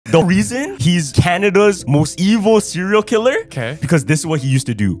The reason he's Canada's most evil serial killer, Okay. because this is what he used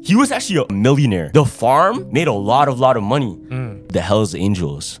to do. He was actually a millionaire. The farm made a lot of money. The Hells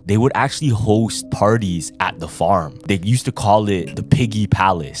Angels, they would actually host parties at the farm. They used to call it the Piggy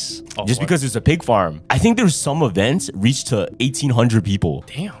Palace, just because it's a pig farm. I think there's some events reached to 1,800 people.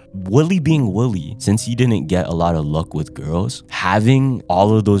 Damn. Willie being Willie, since he didn't get a lot of luck with girls, having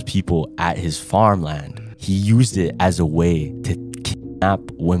all of those people at his farmland, he used it as a way to kidnap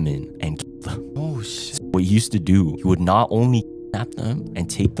women and kill them. Oh shit. What he used to do, he would not only kidnap them and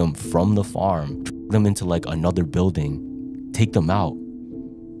take them from the farm, drag them into like another building, take them out.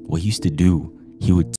 What he used to do, he would